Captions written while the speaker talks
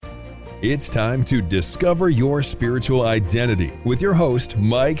It's time to discover your spiritual identity with your host,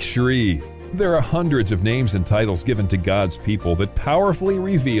 Mike Shreve. There are hundreds of names and titles given to God's people that powerfully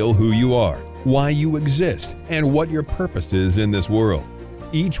reveal who you are, why you exist, and what your purpose is in this world.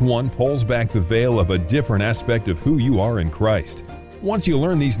 Each one pulls back the veil of a different aspect of who you are in Christ. Once you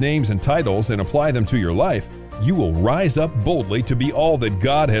learn these names and titles and apply them to your life, you will rise up boldly to be all that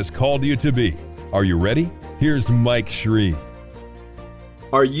God has called you to be. Are you ready? Here's Mike Shreve.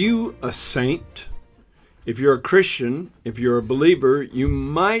 Are you a saint? If you're a Christian, if you're a believer, you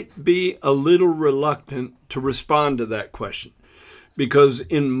might be a little reluctant to respond to that question. Because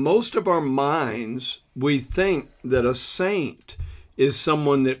in most of our minds, we think that a saint is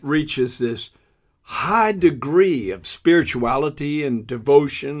someone that reaches this high degree of spirituality and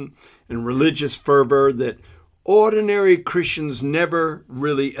devotion and religious fervor that ordinary Christians never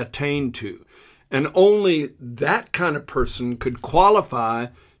really attain to. And only that kind of person could qualify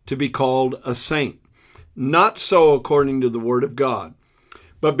to be called a saint. Not so according to the Word of God.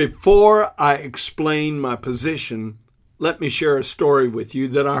 But before I explain my position, let me share a story with you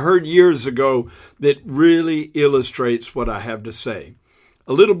that I heard years ago that really illustrates what I have to say.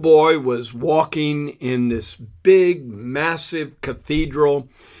 A little boy was walking in this big, massive cathedral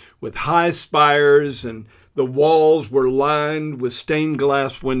with high spires, and the walls were lined with stained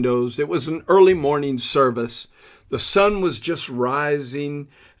glass windows. It was an early morning service. The sun was just rising,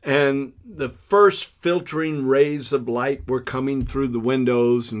 and the first filtering rays of light were coming through the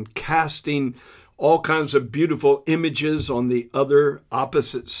windows and casting all kinds of beautiful images on the other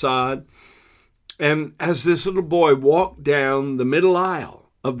opposite side. And as this little boy walked down the middle aisle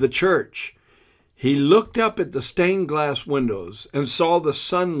of the church, he looked up at the stained glass windows and saw the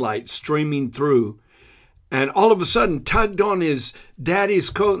sunlight streaming through, and all of a sudden tugged on his daddy's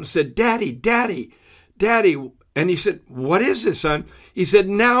coat and said, "Daddy, Daddy, Daddy." And he said, "What is this, son?" He said,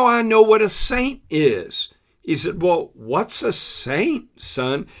 "Now I know what a saint is." He said, "Well, what's a saint,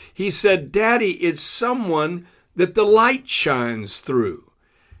 son?" He said, "Daddy, it's someone that the light shines through."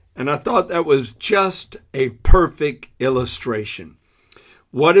 And I thought that was just a perfect illustration.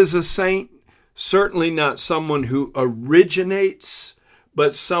 What is a saint? Certainly not someone who originates,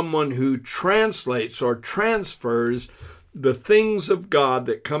 but someone who translates or transfers the things of God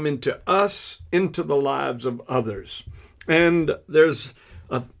that come into us, into the lives of others. And there's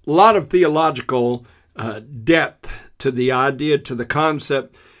a lot of theological depth to the idea, to the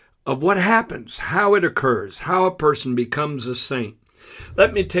concept of what happens, how it occurs, how a person becomes a saint.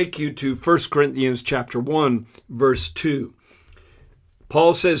 Let me take you to 1 Corinthians chapter 1, verse 2.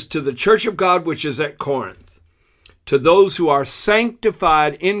 Paul says, "To the church of God which is at Corinth, to those who are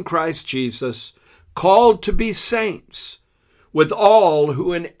sanctified in Christ Jesus, called to be saints, with all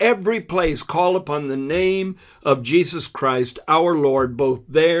who in every place call upon the name of Jesus Christ, our Lord, both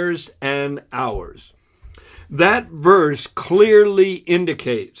theirs and ours." That verse clearly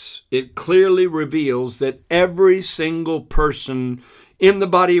indicates, it clearly reveals that every single person in the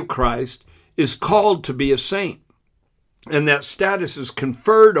body of Christ is called to be a saint. And that status is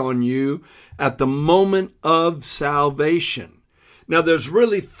conferred on you at the moment of salvation. Now, there's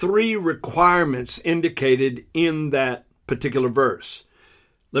really three requirements indicated in that particular verse.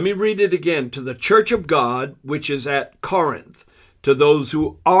 Let me read it again. "To the church of God, which is at Corinth, to those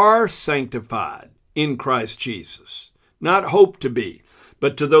who are sanctified in Christ Jesus." Not hope to be,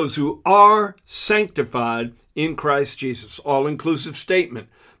 but to those who are sanctified in Christ Jesus. All-inclusive statement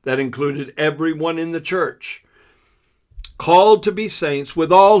that included everyone in the church. Called to be saints,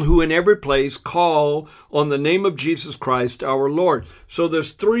 with all who in every place call on the name of Jesus Christ our Lord. So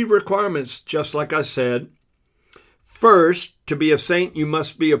there's three requirements, just like I said. First, to be a saint, you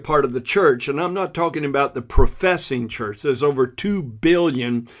must be a part of the church. And I'm not talking about the professing church. There's over 2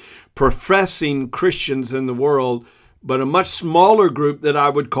 billion professing Christians in the world, but a much smaller group that I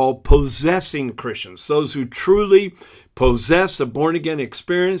would call possessing Christians. Those who truly possess a born-again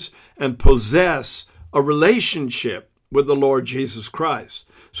experience and possess a relationship with the Lord Jesus Christ.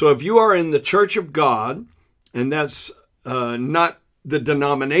 So if you are in the church of God, and that's not the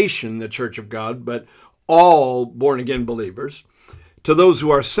denomination, the church of God, but all born-again believers, to those who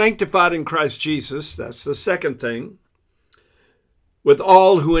are sanctified in Christ Jesus, that's the second thing, with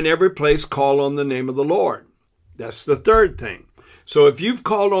all who in every place call on the name of the Lord. That's the third thing. So if you've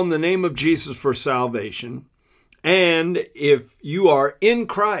called on the name of Jesus for salvation, and if you are in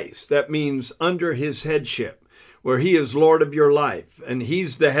Christ, that means under his headship, where he is Lord of your life, and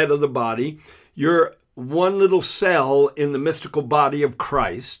he's the head of the body. You're one little cell in the mystical body of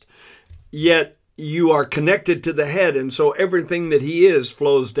Christ, yet you are connected to the head, and so everything that he is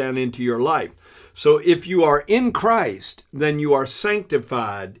flows down into your life. So if you are in Christ, then you are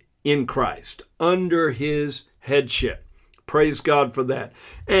sanctified in Christ, under his headship. Praise God for that.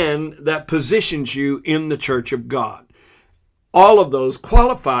 And that positions you in the church of God. All of those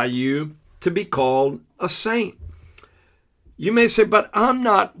qualify you to be called a saint. You may say, but I'm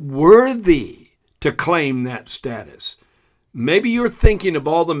not worthy to claim that status. Maybe you're thinking of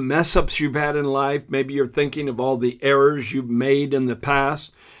all the mess ups you've had in life. Maybe you're thinking of all the errors you've made in the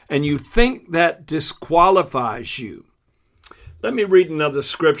past, and you think that disqualifies you. Let me read another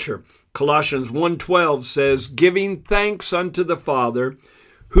scripture. Colossians 1:12 says, giving thanks unto the Father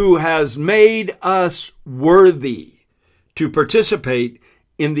who has made us worthy to participate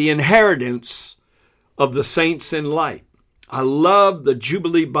in the inheritance of the saints in light. I love the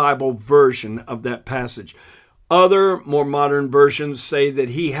Jubilee Bible version of that passage. Other more modern versions say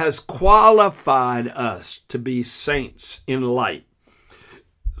that he has qualified us to be saints in light.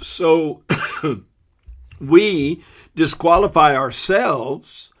 So we disqualify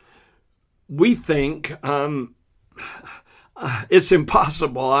ourselves. We think it's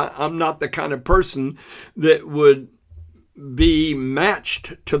impossible. I'm not the kind of person that would be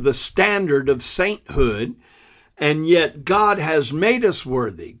matched to the standard of sainthood. And yet God has made us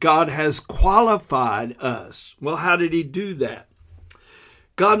worthy. God has qualified us. Well, how did he do that?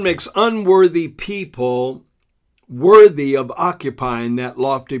 God makes unworthy people worthy of occupying that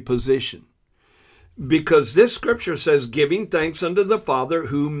lofty position. Because this scripture says, giving thanks unto the Father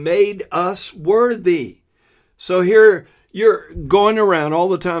who made us worthy. So here you're going around all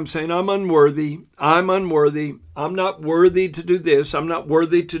the time saying, I'm unworthy, I'm not worthy to do this, I'm not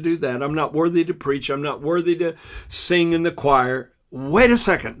worthy to do that, I'm not worthy to preach, I'm not worthy to sing in the choir. Wait a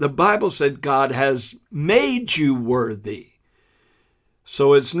second, the Bible said God has made you worthy.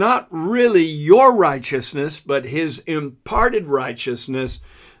 So it's not really your righteousness, but his imparted righteousness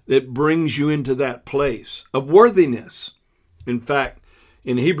that brings you into that place of worthiness. In fact,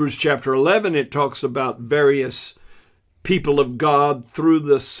 in Hebrews chapter 11, it talks about various people of God through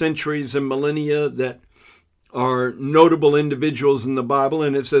the centuries and millennia that are notable individuals in the Bible.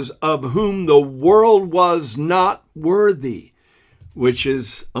 And it says, of whom the world was not worthy, which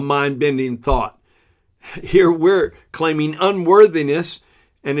is a mind-bending thought. Here we're claiming unworthiness.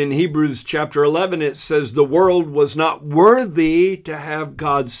 And in Hebrews chapter 11, it says the world was not worthy to have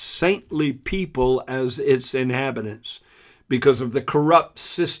God's saintly people as its inhabitants because of the corrupt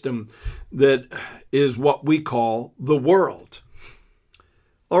system that is what we call the world.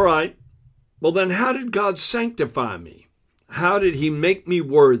 All right. Well, then how did God sanctify me? How did he make me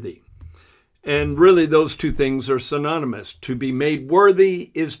worthy? And really, those two things are synonymous. To be made worthy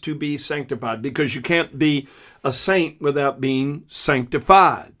is to be sanctified, because you can't be a saint without being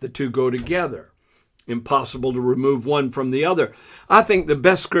sanctified. The two go together. Impossible to remove one from the other. I think the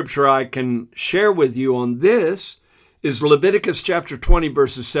best scripture I can share with you on this is Leviticus chapter 20,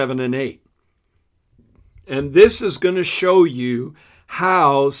 verses 7 and 8. And this is going to show you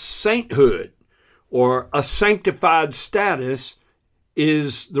how sainthood or a sanctified status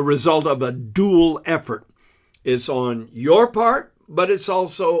is the result of a dual effort. It's on your part, but it's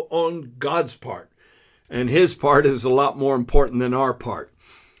also on God's part. And his part is a lot more important than our part.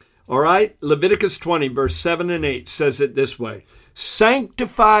 All right, Leviticus 20, verse 7 and 8 says it this way.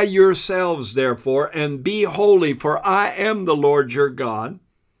 Sanctify yourselves, therefore, and be holy, for I am the Lord your God,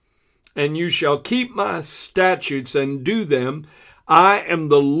 and you shall keep my statutes and do them. I am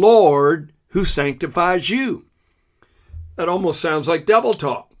the Lord who sanctifies you. That almost sounds like double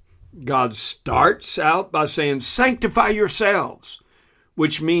talk. God starts out by saying, sanctify yourselves,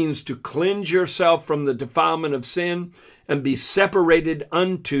 which means to cleanse yourself from the defilement of sin and be separated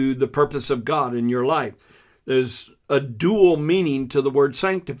unto the purpose of God in your life. There's a dual meaning to the word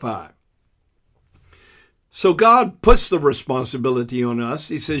sanctify. So God puts the responsibility on us.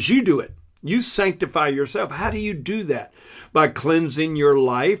 He says, you do it. You sanctify yourself. How do you do that? By cleansing your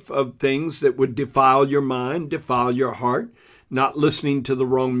life of things that would defile your mind, defile your heart, not listening to the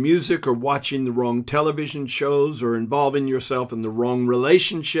wrong music or watching the wrong television shows or involving yourself in the wrong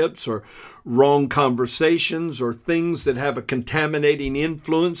relationships or wrong conversations or things that have a contaminating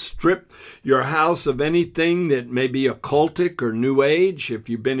influence. Strip your house of anything that may be occultic or New Age. If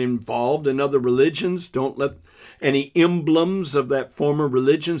you've been involved in other religions, don't let any emblems of that former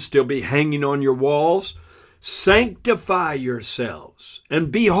religion still be hanging on your walls. Sanctify yourselves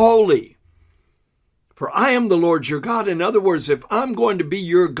and be holy. For I am the Lord your God. In other words, if I'm going to be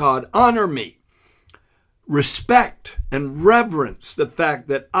your God, honor me. Respect and reverence the fact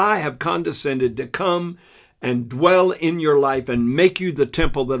that I have condescended to come and dwell in your life and make you the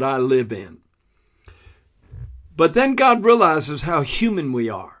temple that I live in. But then God realizes how human we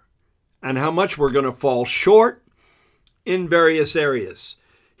are and how much we're going to fall short in various areas.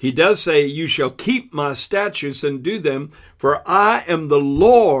 He does say, you shall keep my statutes and do them, for I am the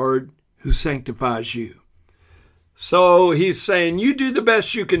Lord who sanctifies you. So he's saying, you do the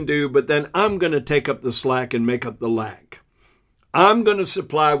best you can do, but then I'm going to take up the slack and make up the lack. I'm going to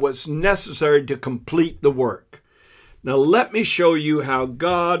supply what's necessary to complete the work. Now let me show you how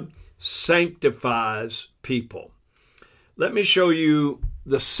God sanctifies people. Let me show you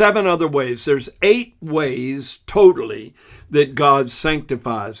the 7 other ways. There's 8 ways totally that God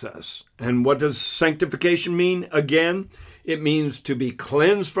sanctifies us. And what does sanctification mean? Again, it means to be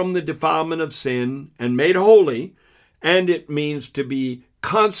cleansed from the defilement of sin and made holy, and it means to be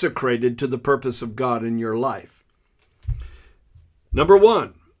consecrated to the purpose of God in your life. Number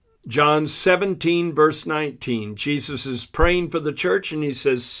 1, John 17, verse 19. Jesus is praying for the church, and he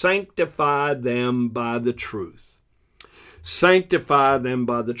says, sanctify them by the truth. Sanctify them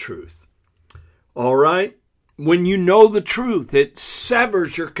by the truth. All right? When you know the truth, it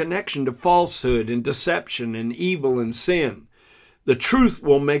severs your connection to falsehood and deception and evil and sin. The truth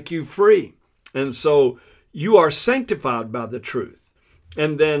will make you free. And so you are sanctified by the truth.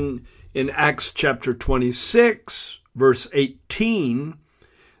 And then in Acts chapter 26, verse 18,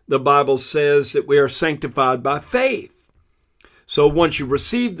 the Bible says that we are sanctified by faith. So once you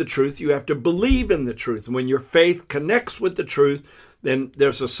receive the truth, you have to believe in the truth. And when your faith connects with the truth, then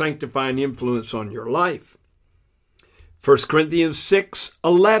there's a sanctifying influence on your life. 1 Corinthians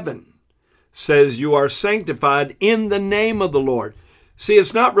 6:11 says you are sanctified in the name of the Lord. See,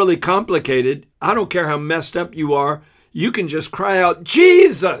 it's not really complicated. I don't care how messed up you are. You can just cry out,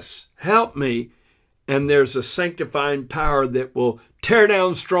 Jesus, help me. And there's a sanctifying power that will tear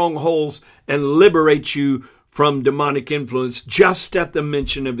down strongholds and liberate you from demonic influence just at the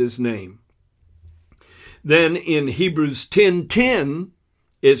mention of his name. Then in Hebrews 10:10,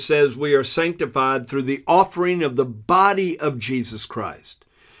 it says we are sanctified through the offering of the body of Jesus Christ.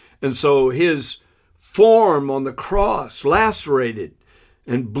 And so his form on the cross, lacerated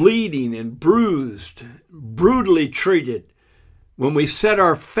and bleeding and bruised, brutally treated, when we set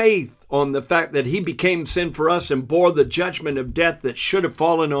our faith on the fact that he became sin for us and bore the judgment of death that should have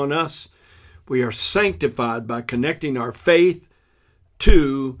fallen on us, we are sanctified by connecting our faith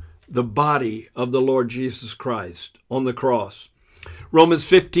to the body of the Lord Jesus Christ on the cross. Romans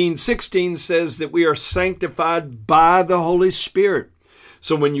 15:16 says that we are sanctified by the Holy Spirit.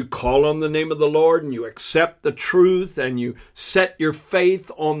 So when you call on the name of the Lord and you accept the truth and you set your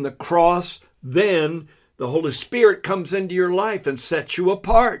faith on the cross, then the Holy Spirit comes into your life and sets you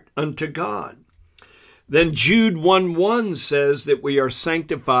apart unto God. Then Jude 1:1 says that we are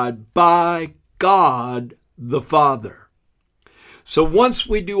sanctified by God the Father. So once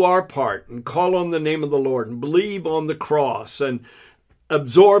we do our part and call on the name of the Lord and believe on the cross and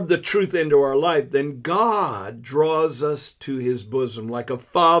absorb the truth into our life, then God draws us to his bosom like a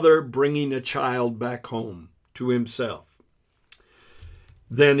father bringing a child back home to himself.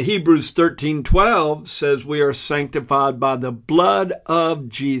 Then Hebrews 13:12 says we are sanctified by the blood of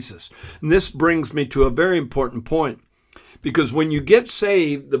Jesus. And this brings me to a very important point, because when you get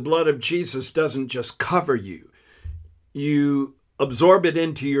saved, the blood of Jesus doesn't just cover you. You absorb it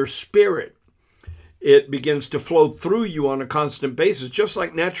into your spirit. It begins to flow through you on a constant basis, just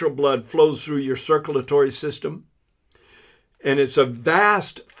like natural blood flows through your circulatory system. And it's a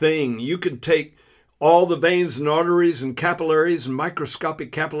vast thing. You can take all the veins and arteries and capillaries and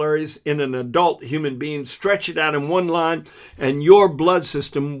microscopic capillaries in an adult human being, stretch it out in one line, and your blood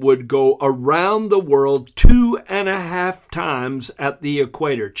system would go around the world 2.5 times at the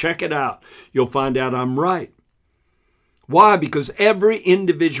equator. Check it out. You'll find out I'm right. Why? Because every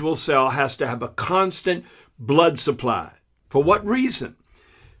individual cell has to have a constant blood supply. For what reason?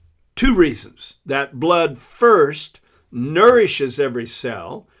 2 reasons. That blood first nourishes every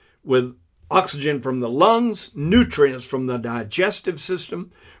cell with oxygen from the lungs, nutrients from the digestive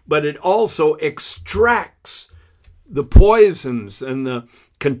system, but it also extracts the poisons and the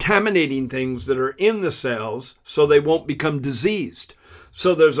contaminating things that are in the cells so they won't become diseased.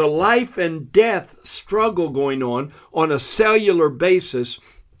 So there's a life and death struggle going on a cellular basis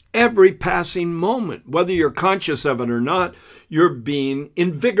every passing moment. Whether you're conscious of it or not, you're being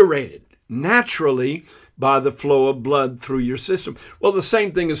invigorated naturally by the flow of blood through your system. Well, the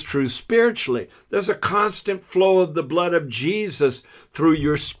same thing is true spiritually. There's a constant flow of the blood of Jesus through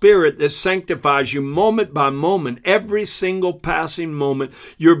your spirit that sanctifies you moment by moment. Every single passing moment,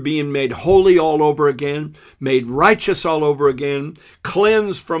 you're being made holy all over again, made righteous all over again,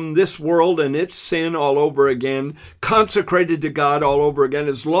 cleansed from this world and its sin all over again, consecrated to God all over again,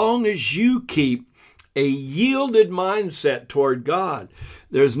 as long as you keep a yielded mindset toward God.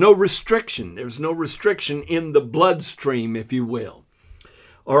 There's no restriction. There's no restriction in the bloodstream, if you will.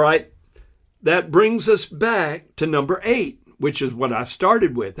 All right, that brings us back to number 8, which is what I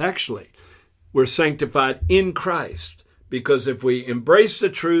started with, actually. We're sanctified in Christ, because if we embrace the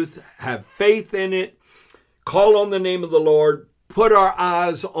truth, have faith in it, call on the name of the Lord, put our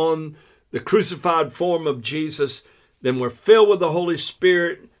eyes on the crucified form of Jesus, then we're filled with the Holy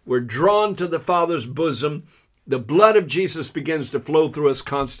Spirit, we're drawn to the Father's bosom, the blood of Jesus begins to flow through us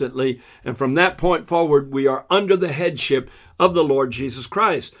constantly, and from that point forward, we are under the headship of the Lord Jesus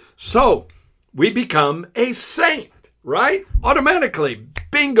Christ. So, we become a saint, right? Automatically.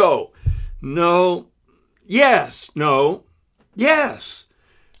 Bingo. No. Yes. No. Yes.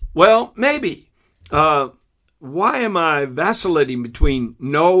 Well, maybe. Why am I vacillating between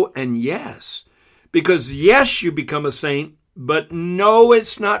no and yes? Because yes, you become a saint, but no,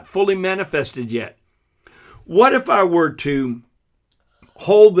 it's not fully manifested yet. What if I were to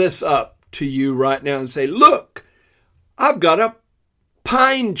hold this up to you right now and say, look, I've got a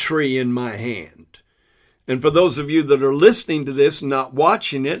pine tree in my hand. And for those of you that are listening to this, not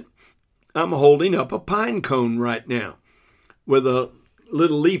watching it, I'm holding up a pine cone right now with a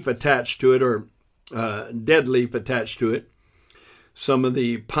little leaf attached to it, or dead leaf attached to it, some of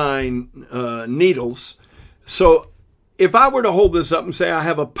the pine needles. So if I were to hold this up and say, I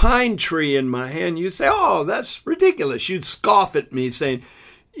have a pine tree in my hand, you'd say, oh, that's ridiculous. You'd scoff at me saying,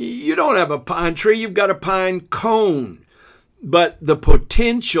 you don't have a pine tree, you've got a pine cone. But the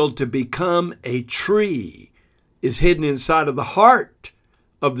potential to become a tree is hidden inside of the heart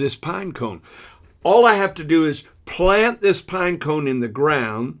of this pine cone. All I have to do is plant this pine cone in the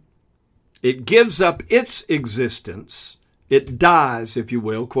ground. It gives up its existence. It dies, if you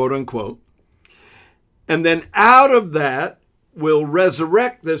will, quote unquote. And then out of that will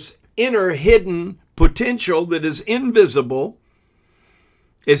resurrect this inner hidden potential that is invisible,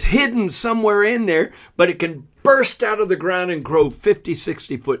 is hidden somewhere in there, but it can burst out of the ground and grow 50,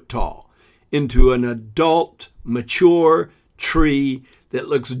 60 foot tall into an adult, mature tree that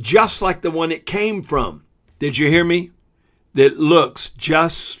looks just like the one it came from. Did you hear me? That looks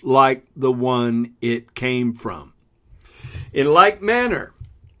just like the one it came from. In like manner,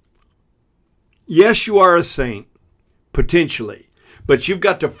 yes, you are a saint, potentially, but you've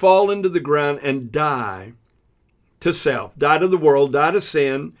got to fall into the ground and die to self, die to the world, die to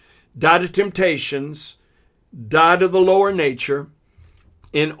sin, die to temptations, die to the lower nature,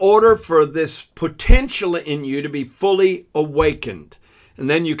 in order for this potential in you to be fully awakened. And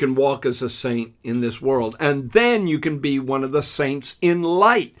then you can walk as a saint in this world. And then you can be one of the saints in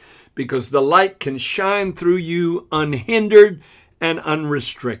light, because the light can shine through you unhindered and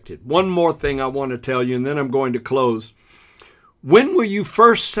unrestricted. One more thing I want to tell you, and then I'm going to close. When were you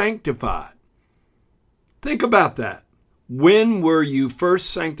first sanctified? Think about that. When were you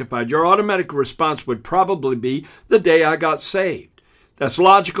first sanctified? Your automatic response would probably be the day I got saved. That's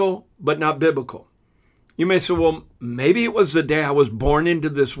logical, but not biblical. You may say, well, maybe it was the day I was born into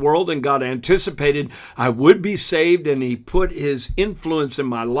this world and God anticipated I would be saved and He put His influence in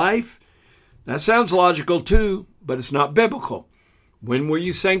my life. That sounds logical too, but it's not biblical. When were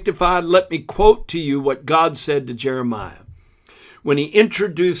you sanctified? Let me quote to you what God said to Jeremiah. When He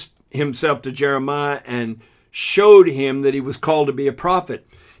introduced Himself to Jeremiah and showed him that he was called to be a prophet,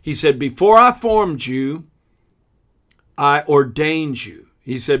 He said, before I formed you, I ordained you.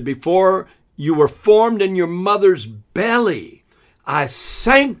 He said, before you were formed in your mother's belly, I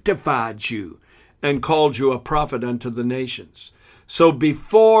sanctified you and called you a prophet unto the nations. So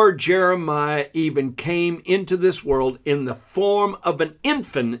before Jeremiah even came into this world in the form of an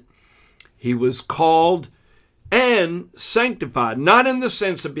infant, he was called and sanctified, not in the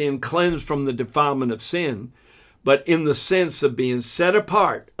sense of being cleansed from the defilement of sin, but in the sense of being set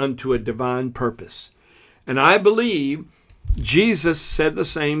apart unto a divine purpose. And I believe Jesus said the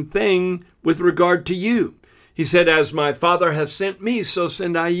same thing with regard to you. He said, as my Father has sent me, so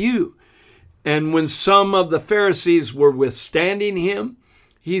send I you. And when some of the Pharisees were withstanding him,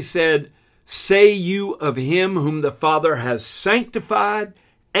 he said, say you of him whom the Father has sanctified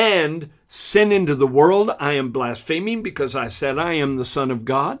and sent into the world, I am blaspheming because I said I am the Son of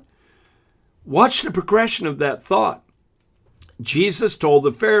God. Watch the progression of that thought. Jesus told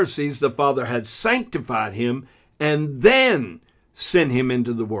the Pharisees the Father had sanctified him and then sent him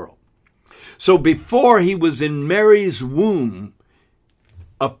into the world. So before he was in Mary's womb,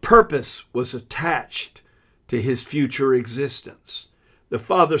 a purpose was attached to his future existence. The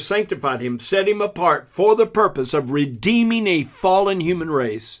Father sanctified him, set him apart for the purpose of redeeming a fallen human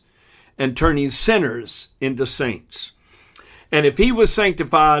race and turning sinners into saints. And if he was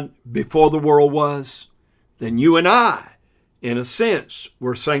sanctified before the world was, then you and I, in a sense,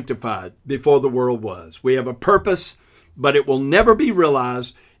 were sanctified before the world was. We have a purpose but it will never be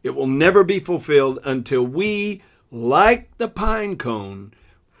realized. It will never be fulfilled until we, like the pine cone,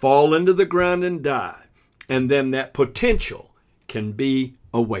 fall into the ground and die. And then that potential can be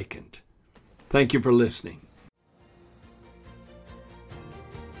awakened. Thank you for listening.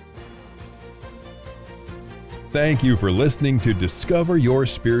 Thank you for listening to Discover Your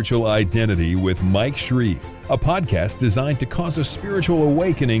Spiritual Identity with Mike Shreve, a podcast designed to cause a spiritual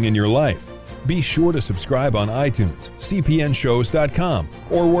awakening in your life. Be sure to subscribe on iTunes, cpnshows.com,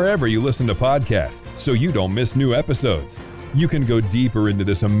 or wherever you listen to podcasts so you don't miss new episodes. You can go deeper into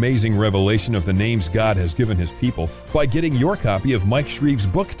this amazing revelation of the names God has given His people by getting your copy of Mike Shreve's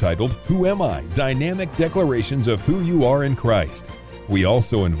book titled, Who Am I? Dynamic Declarations of Who You Are in Christ. We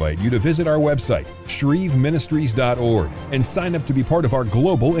also invite you to visit our website, shreveministries.org, and sign up to be part of our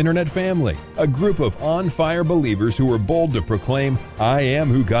global internet family, a group of on-fire believers who are bold to proclaim, I am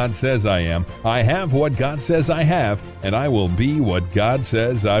who God says I am, I have what God says I have, and I will be what God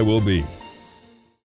says I will be.